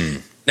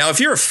 Now,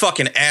 if you're a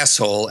fucking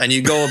asshole and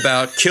you go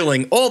about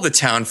killing all the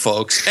town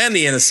folks and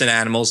the innocent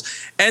animals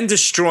and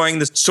destroying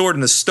the sword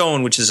and the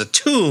stone, which is a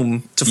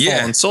tomb to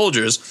fallen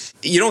soldiers,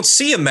 you don't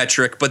see a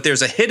metric, but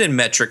there's a hidden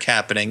metric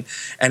happening.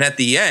 And at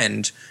the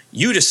end,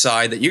 you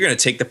decide that you're going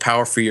to take the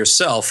power for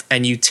yourself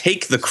and you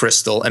take the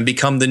crystal and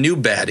become the new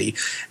baddie.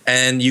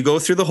 And you go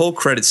through the whole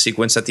credit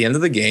sequence at the end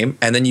of the game,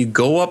 and then you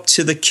go up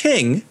to the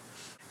king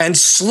and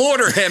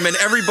slaughter him and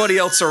everybody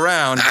else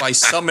around by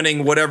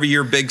summoning whatever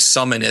your big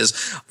summon is.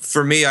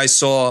 For me, I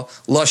saw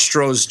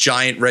Lustro's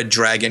giant red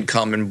dragon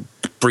come and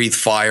breathe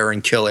fire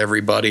and kill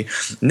everybody.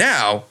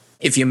 Now,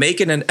 if you make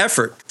it an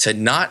effort to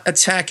not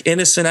attack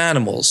innocent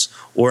animals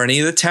or any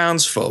of the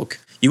townsfolk,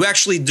 you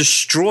actually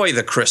destroy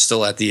the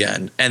crystal at the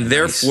end and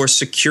therefore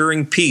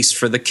securing peace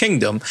for the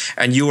kingdom.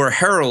 And you are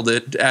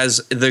heralded as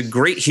the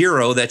great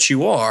hero that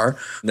you are.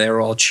 They're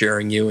all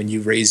cheering you and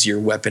you raise your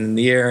weapon in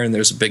the air and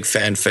there's a big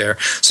fanfare.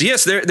 So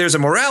yes, there's a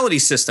morality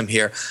system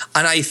here.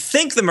 And I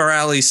think the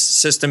morality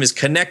system is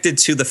connected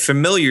to the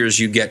familiars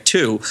you get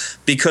too,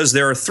 because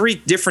there are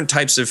 3 different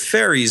types of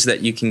fairies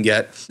that you can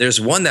get. There's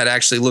one that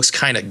actually looks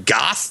kind of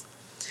goth.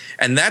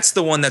 And that's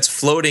the one that's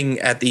floating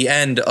at the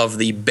end of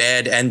the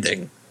bad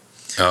ending.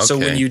 Okay. So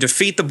when you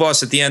defeat the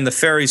boss at the end, the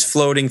fairy's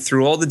floating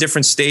through all the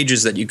different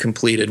stages that you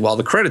completed while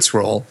the credits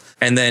roll,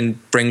 and then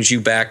brings you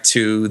back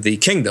to the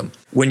kingdom.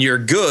 When you're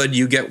good,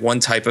 you get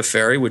one type of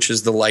fairy, which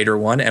is the lighter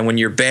one, and when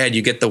you're bad,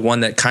 you get the one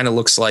that kind of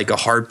looks like a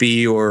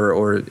harpy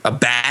or a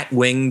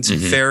bat-winged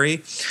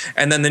fairy,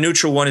 and then the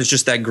neutral one is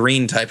just that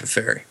green type of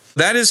fairy.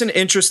 That is an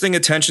interesting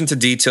attention to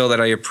detail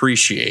that I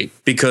appreciate,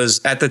 because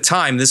at the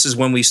time, this is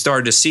when we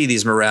started to see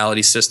these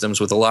morality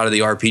systems with a lot of the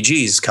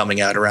RPGs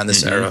coming out around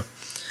this era.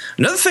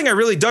 Another thing I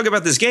really dug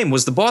about this game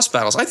was the boss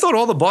battles. I thought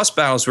all the boss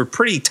battles were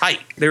pretty tight.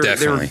 They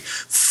were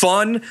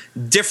fun,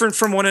 different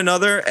from one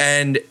another,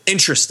 and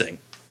interesting.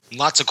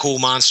 Lots of cool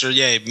monsters.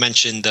 Yeah, you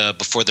mentioned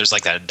before there's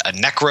like a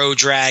necro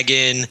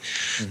dragon.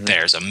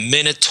 There's a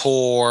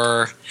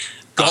minotaur.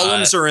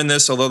 Golems are in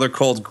this, although they're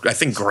called, I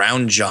think,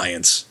 ground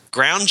giants.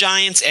 Ground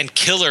giants and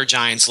killer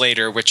giants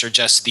later, which are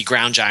just the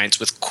ground giants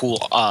with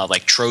cool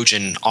like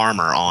Trojan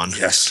armor on.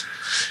 Yes.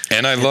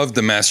 And I love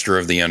the Master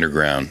of the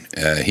Underground.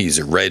 He's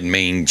a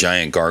red-maned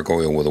giant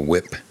gargoyle with a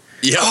whip.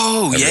 Yeah.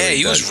 Oh, yeah, really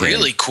he was does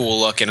really cool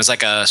looking. It was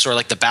like a sort of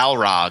like the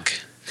Balrog.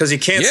 Because you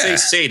can't say Yeah.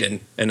 Satan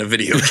in a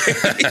video game.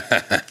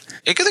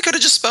 It could have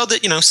just spelled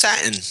it,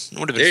 satin. It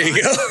would have been There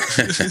you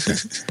fine. go.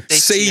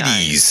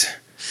 Sades.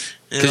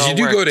 It Because all you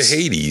do go to works.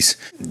 Hades.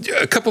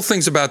 A couple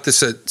things about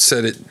this that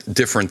said it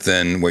different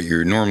than what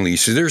you're normally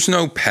used to. There's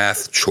no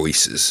path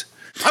choices.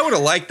 I would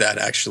have liked that,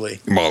 actually.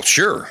 Well,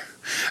 sure.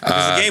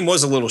 Because the game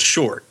was a little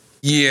short.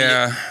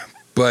 Yeah,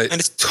 but And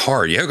it's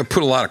hard. You have to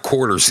put a lot of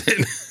quarters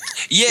in.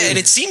 Yeah, and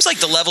it seems like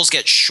the levels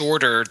get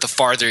shorter the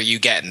farther you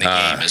get in the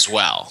game as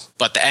well.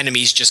 But the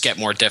enemies just get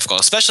more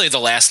difficult, especially the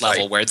last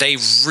level where they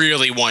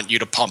really want you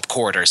to pump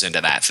quarters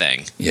into that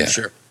thing. Yeah.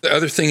 Sure. The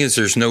other thing is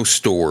there's no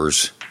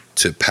stores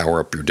to power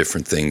up your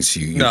different things.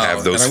 You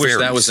have those and I fairies.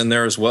 wish that was in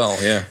there as well,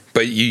 yeah.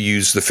 But you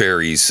use the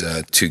fairies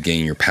to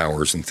gain your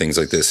powers and things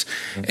like this.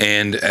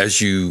 And as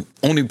you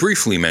only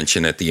briefly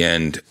mentioned at the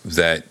end,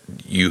 that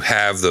you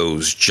have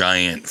those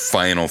giant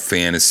Final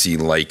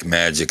Fantasy-like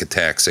magic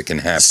attacks that can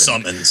happen.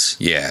 Summons.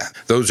 Yeah,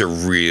 those are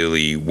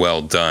really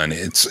well done.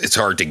 It's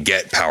hard to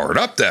get powered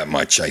up that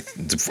much. At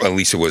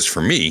least it was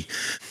for me.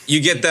 You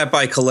get that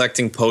by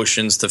collecting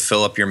potions to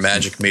fill up your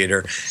magic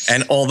meter.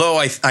 And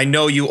although I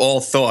know you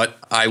all thought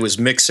I was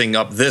mixing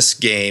up this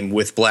game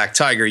with Black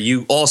Tiger,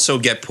 you also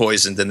get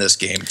poisoned in this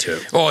game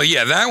too. Oh,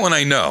 yeah, that one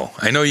I know.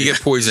 I know you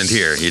get poisoned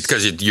here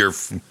because you're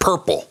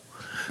purple.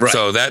 Right.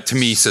 So that to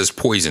me says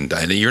poisoned.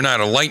 You're not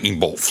a lightning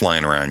bolt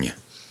flying around you.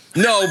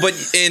 No, but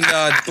in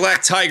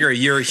Black Tiger,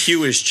 your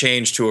hue is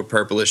changed to a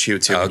purplish hue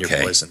too when you're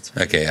poisoned.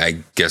 Okay,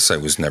 I guess I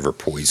was never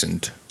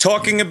poisoned.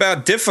 Talking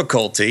about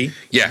difficulty,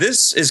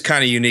 this is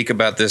kind of unique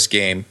about this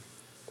game.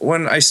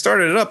 When I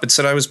started it up, it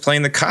said I was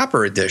playing the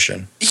Copper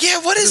Edition.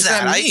 Yeah, what is does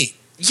that that? mean?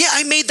 Yeah,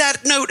 I made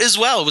that note as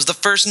well. It was the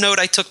first note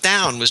I took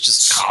down, was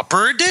just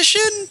Copper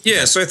Edition?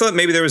 Yeah, so I thought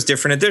maybe there was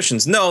different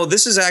editions. No,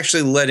 this is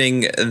actually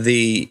letting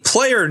the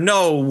player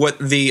know what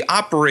the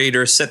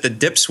operator set the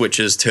dip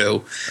switches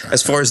to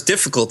as far as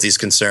difficulty is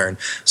concerned.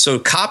 So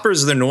copper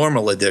is the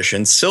normal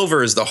edition,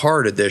 silver is the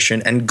hard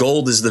edition, and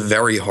gold is the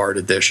very hard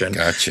edition.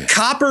 Gotcha.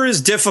 Copper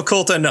is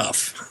difficult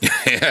enough.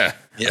 Yeah,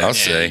 I'll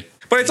say.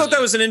 But I thought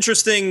that was an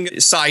interesting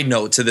side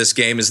note to this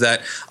game, is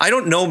that I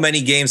don't know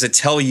many games that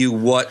tell you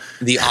what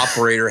the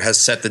operator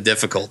has set the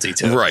difficulty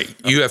to. Right.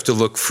 You have to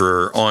look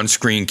for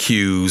on-screen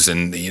cues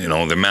and, the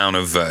amount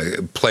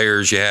of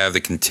players you have, the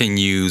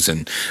continues,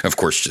 and, of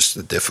course, just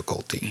the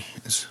difficulty.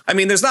 I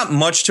mean, there's not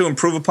much to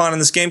improve upon in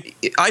this game.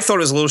 I thought it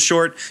was a little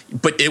short,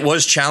 but it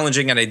was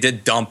challenging, and I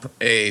did dump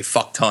a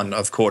fuck ton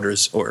of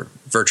quarters or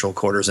virtual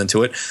quarters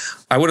into it.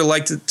 I would have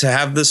liked to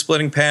have the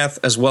splitting path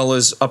as well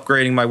as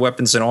upgrading my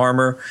weapons and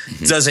armor.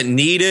 Mm-hmm. Does it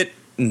need it?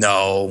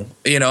 No.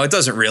 It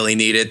doesn't really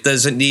need it.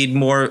 Does it need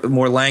more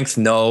length?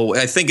 No.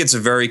 I think it's a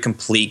very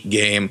complete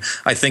game.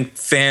 I think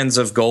fans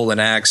of Golden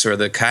Axe or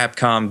the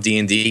Capcom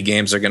D&D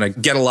games are going to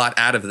get a lot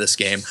out of this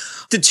game.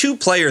 The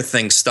 2-player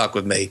thing stuck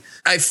with me.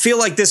 I feel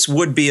like this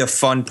would be a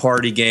fun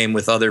party game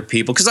with other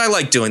people because I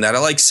like doing that. I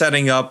like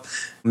setting up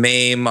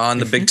MAME on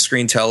the big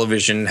screen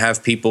television and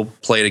have people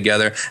play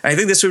together. And I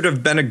think this would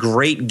have been a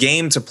great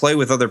game to play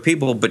with other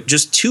people, but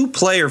just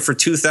 2-player for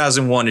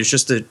 2001 is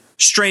just a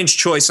strange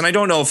choice, and I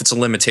don't know if it's a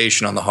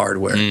limitation on the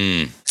hardware.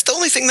 It's the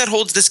only thing that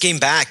holds this game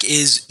back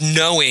is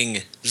knowing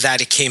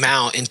that it came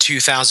out in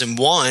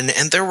 2001,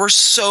 and there were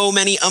so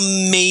many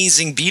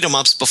amazing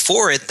beat-em-ups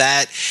before it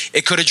that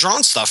it could have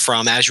drawn stuff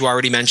from, as you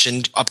already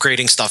mentioned,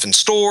 upgrading stuff in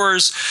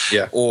stores,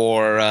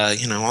 or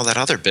all that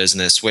other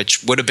business,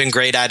 which would have been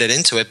great added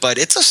into it. But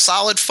it's a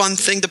solid, fun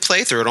thing to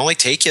play through. It'll only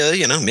take you,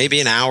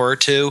 maybe an hour or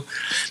two,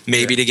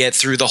 maybe to get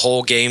through the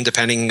whole game,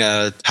 depending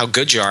how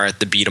good you are at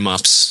the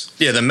beat-em-ups.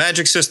 Yeah, the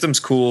magic system's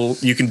cool.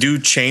 You can do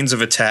chains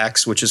of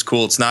attacks, which is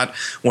cool. It's not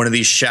one of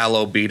these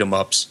shallow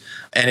beat-em-ups.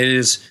 And it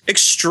is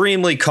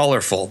extremely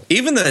colorful.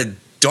 Even the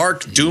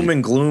dark doom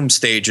and gloom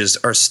stages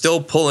are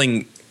still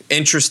pulling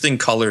interesting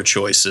color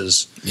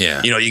choices.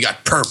 Yeah. You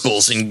got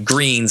purples and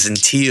greens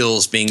and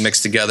teals being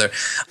mixed together.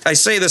 I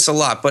say this a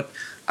lot, but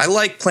I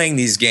like playing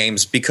these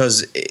games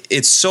because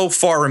it's so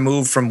far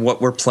removed from what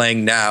we're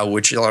playing now,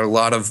 which are a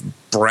lot of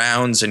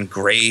browns and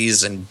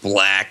grays and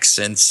blacks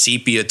and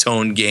sepia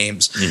tone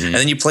games. Mm-hmm. And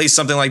then you play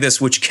something like this,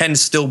 which can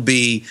still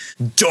be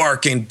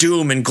dark and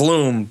doom and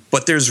gloom,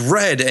 but there's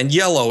red and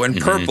yellow and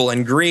purple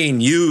and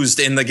green used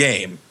in the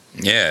game.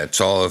 Yeah,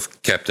 it's all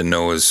of Captain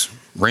Noah's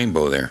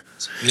rainbow there.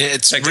 Yeah,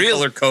 it's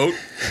Technicolor coat.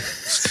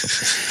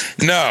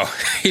 No,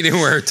 he didn't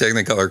wear a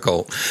Technicolor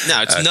coat.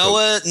 No, it's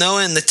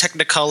Noah and the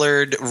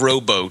Technicolored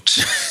rowboat.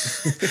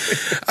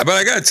 But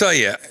I got to tell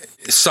you,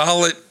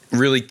 Solid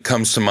really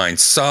comes to mind.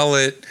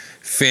 Solid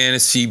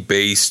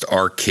fantasy-based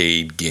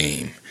arcade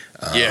game.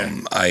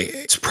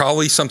 It's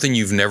probably something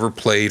you've never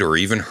played or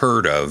even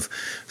heard of.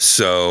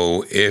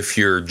 So if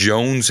you're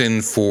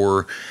jonesing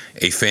for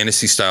a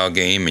fantasy-style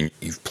game and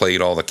you've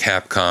played all the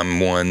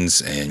Capcom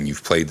ones and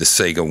you've played the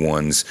Sega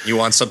ones, you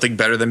want something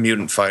better than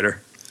Mutant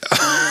Fighter.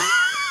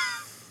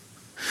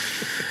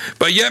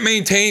 But yet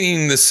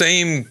maintaining the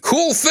same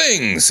cool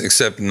things,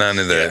 except none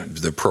of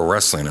the pro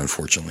wrestling,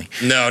 unfortunately.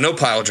 No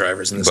pile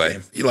drivers in this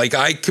game. Like,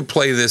 I could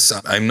play this.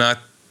 I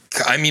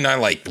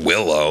like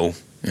Willow,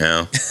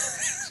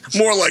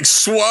 More like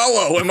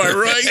Swallow, am I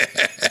right?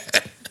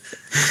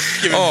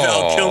 Giving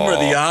Val Kilmer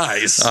the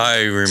eyes.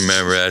 I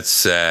remember, that's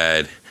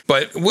sad.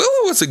 But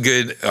Willow was a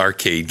good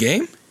arcade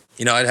game.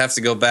 I'd have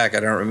to go back.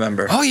 I don't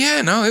remember. Oh,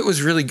 yeah, no, it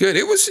was really good.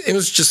 It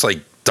was just like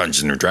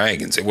Dungeons and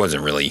Dragons. It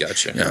wasn't really,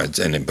 gotcha.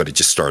 But it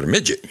just starred a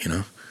midget,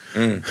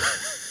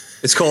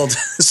 It's called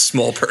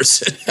Small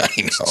Person.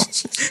 I know.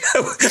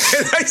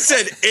 I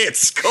said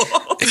it's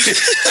called.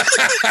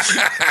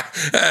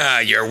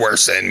 You're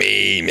worse than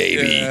me,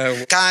 maybe.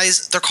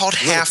 Guys, they're called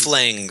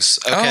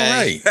halflings, okay? Oh,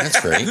 right.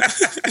 That's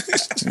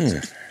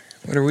right.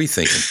 What are we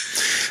thinking?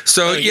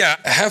 So,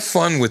 have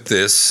fun with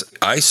this.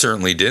 I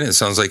certainly did. It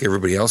sounds like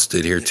everybody else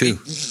did here, too.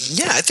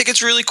 Yeah, I think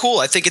it's really cool.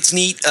 I think it's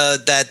neat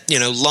that,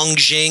 Lung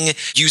Jing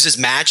uses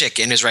magic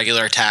in his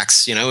regular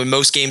attacks. In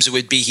most games it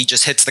would be he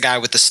just hits the guy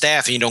with the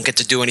staff and you don't get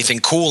to do anything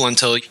cool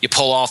until you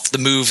pull off the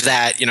move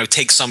that,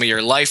 takes some of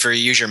your life or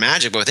you use your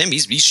magic. But with him,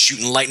 he's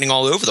shooting lightning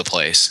all over the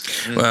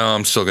place. Well,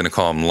 I'm still going to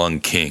call him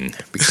Lung King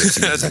because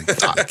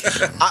he's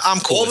I'm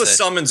cool All with the it.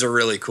 Summons are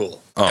really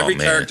cool. Oh, Every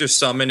man. character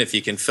summon, if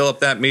you can fill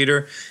up that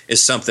meter,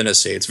 is something to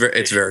see.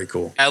 It's very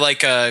cool. I like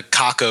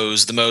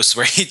Kako's the most,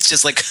 where he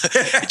just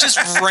it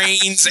just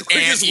rains He just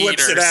anteaters.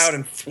 whips it out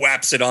and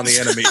thwaps it on the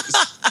enemies.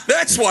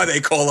 That's why they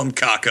call him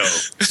Kako.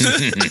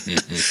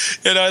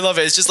 I love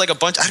it. It's just like a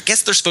bunch. I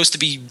guess they're supposed to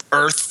be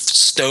earth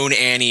stone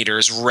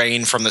anteaters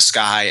rain from the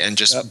sky and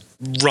just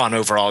run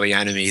over all the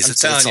enemies. I'm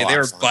telling you, they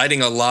were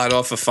biting a lot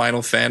off of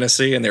Final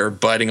Fantasy, and they were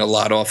biting a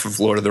lot off of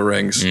Lord of the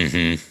Rings.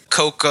 Mm-hmm.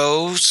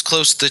 Coco's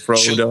close to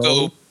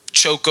Frodo.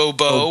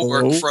 chocobo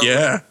or crow.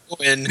 Yeah.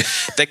 And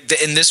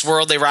in this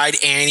world, they ride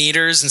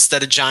anteaters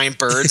instead of giant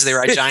birds. They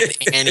ride giant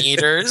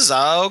anteaters.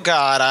 Oh,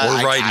 God.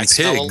 I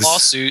smell a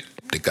lawsuit.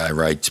 The guy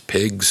rides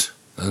pigs,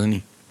 doesn't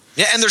he?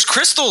 Yeah, and there's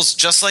crystals,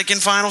 just like in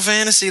Final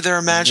Fantasy. There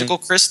are magical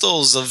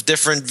crystals of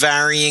different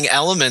varying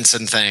elements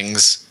and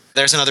things.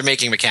 There's another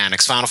making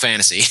mechanics, Final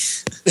Fantasy.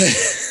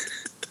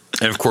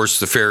 And, of course,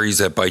 the fairies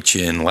that bite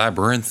you in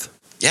Labyrinth.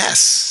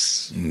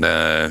 Yes. And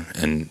the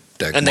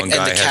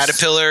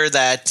caterpillar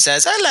that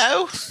says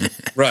hello.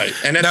 Right.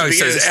 And at No, the he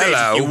beginning of the says, stage,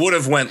 hello. you would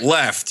have went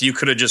left. You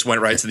could have just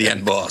went right to the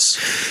end boss.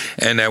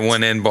 And that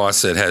one end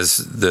boss that has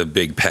the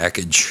big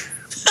package.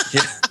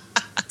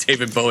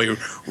 David Bowie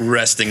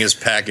resting his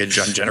package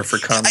on Jennifer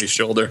Connelly's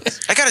shoulder.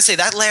 I gotta say,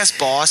 that last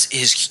boss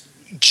is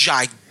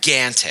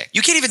gigantic.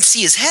 You can't even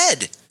see his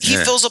head. He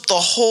fills up the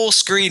whole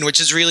screen, which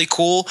is really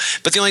cool.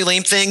 But the only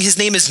lame thing, his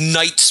name is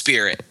Night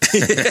Spirit.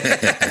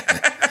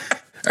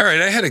 All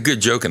right, I had a good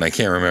joke and I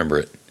can't remember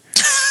it.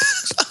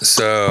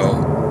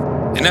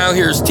 And now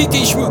here's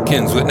TT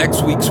Schmootkins with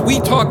next week's We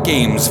Talk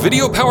Games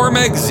Video Power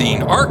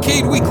Magazine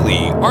Arcade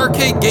Weekly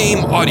Arcade Game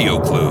Audio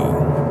Clue.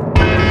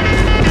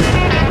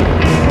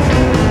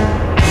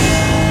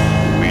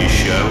 We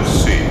shall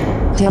see.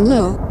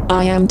 Hello,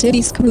 I am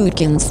Titty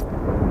Schmootkins.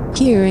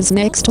 Here is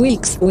next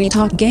week's We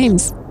Talk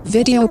Games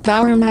Video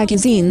Power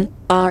Magazine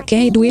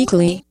Arcade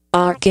Weekly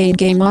Arcade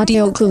Game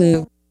Audio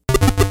Clue.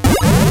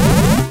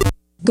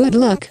 Good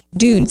luck,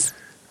 dudes.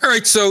 All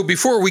right, so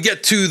before we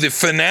get to the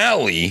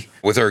finale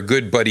with our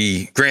good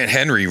buddy Grant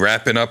Henry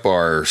wrapping up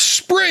our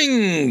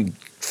Spring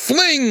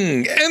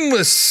Fling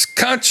Endless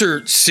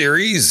Concert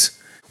Series,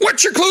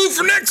 what's your clue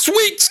for next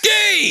week's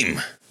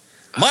game?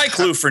 My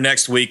clue for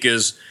next week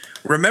is,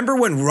 remember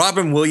when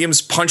Robin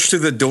Williams punched through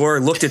the door,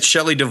 looked at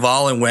Shelley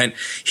Duvall and went,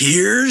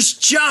 "Here's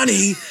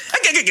Johnny."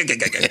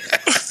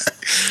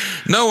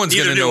 No one's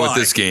going Neither to know do what I.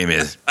 this game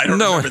is. I don't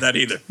remember that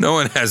either. No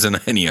one has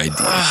any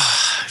idea.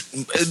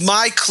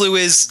 My clue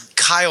is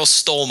Kyle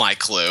stole my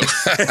clue.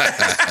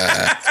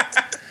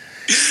 I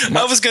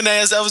was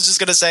just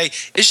gonna say,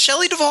 is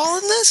Shelley Duvall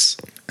in this?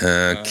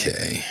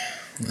 Okay.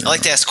 I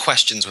like to ask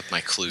questions with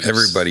my clues.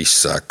 Everybody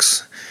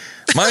sucks.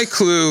 My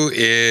clue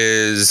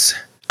is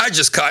I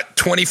just caught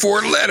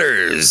 24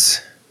 letters.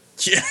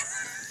 Yeah.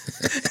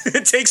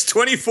 It takes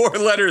 24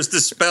 letters to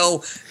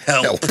spell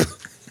help.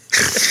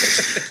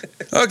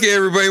 Okay,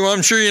 everybody. Well,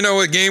 I'm sure you know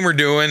what game we're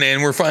doing,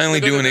 and we're finally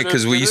doing it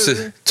because we used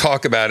to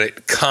talk about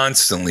it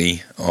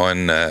constantly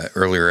on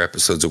earlier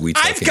episodes of We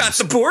Talk I've Games. got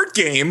the board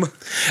game.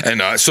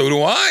 And so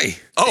do I.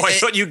 Oh, I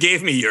thought you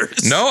gave me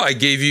yours. No, I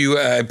gave you,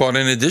 I bought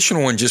an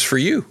additional one just for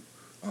you.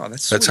 Oh,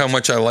 that's That's how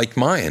much I liked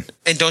mine.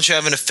 And don't you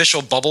have an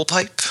official bubble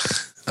pipe?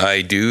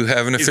 I do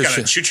have an He's got a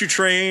official. choo-choo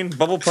train,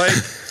 bubble pipe,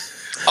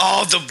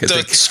 Oh,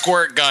 the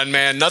squirt gun,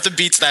 man. Nothing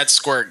beats that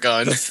squirt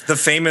gun. the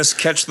famous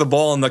catch the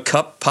ball in the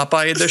cup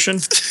Popeye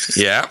edition.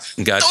 Yeah,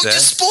 got Oh, you that.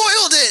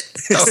 spoiled it.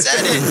 You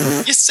said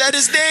it. You said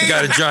his name. I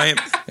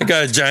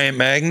got a giant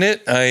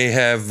magnet. I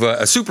have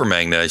a super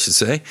magnet, I should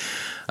say.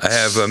 I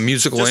have a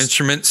musical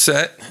instrument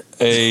set,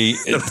 a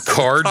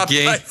card Popeye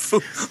game.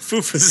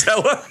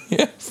 Fufuzella.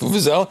 Yeah,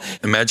 Fufuzella.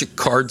 A magic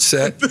card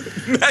set. Magic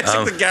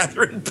the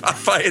Gathering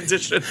Popeye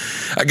edition.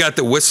 I got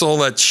the whistle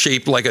that's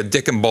shaped like a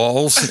dick and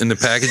balls in the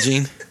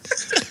packaging.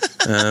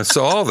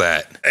 So all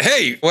that.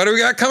 Hey, what do we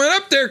got coming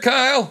up there,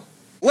 Kyle?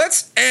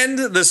 Let's end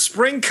the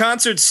spring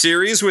concert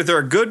series with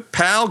our good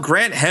pal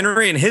Grant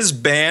Henry and his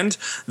band,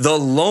 the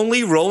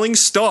Lonely Rolling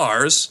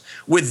Stars,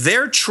 with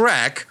their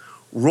track,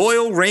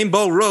 Royal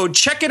Rainbow Road.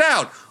 Check it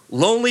out,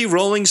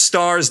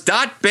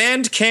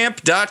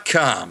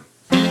 lonelyrollingstars.bandcamp.com.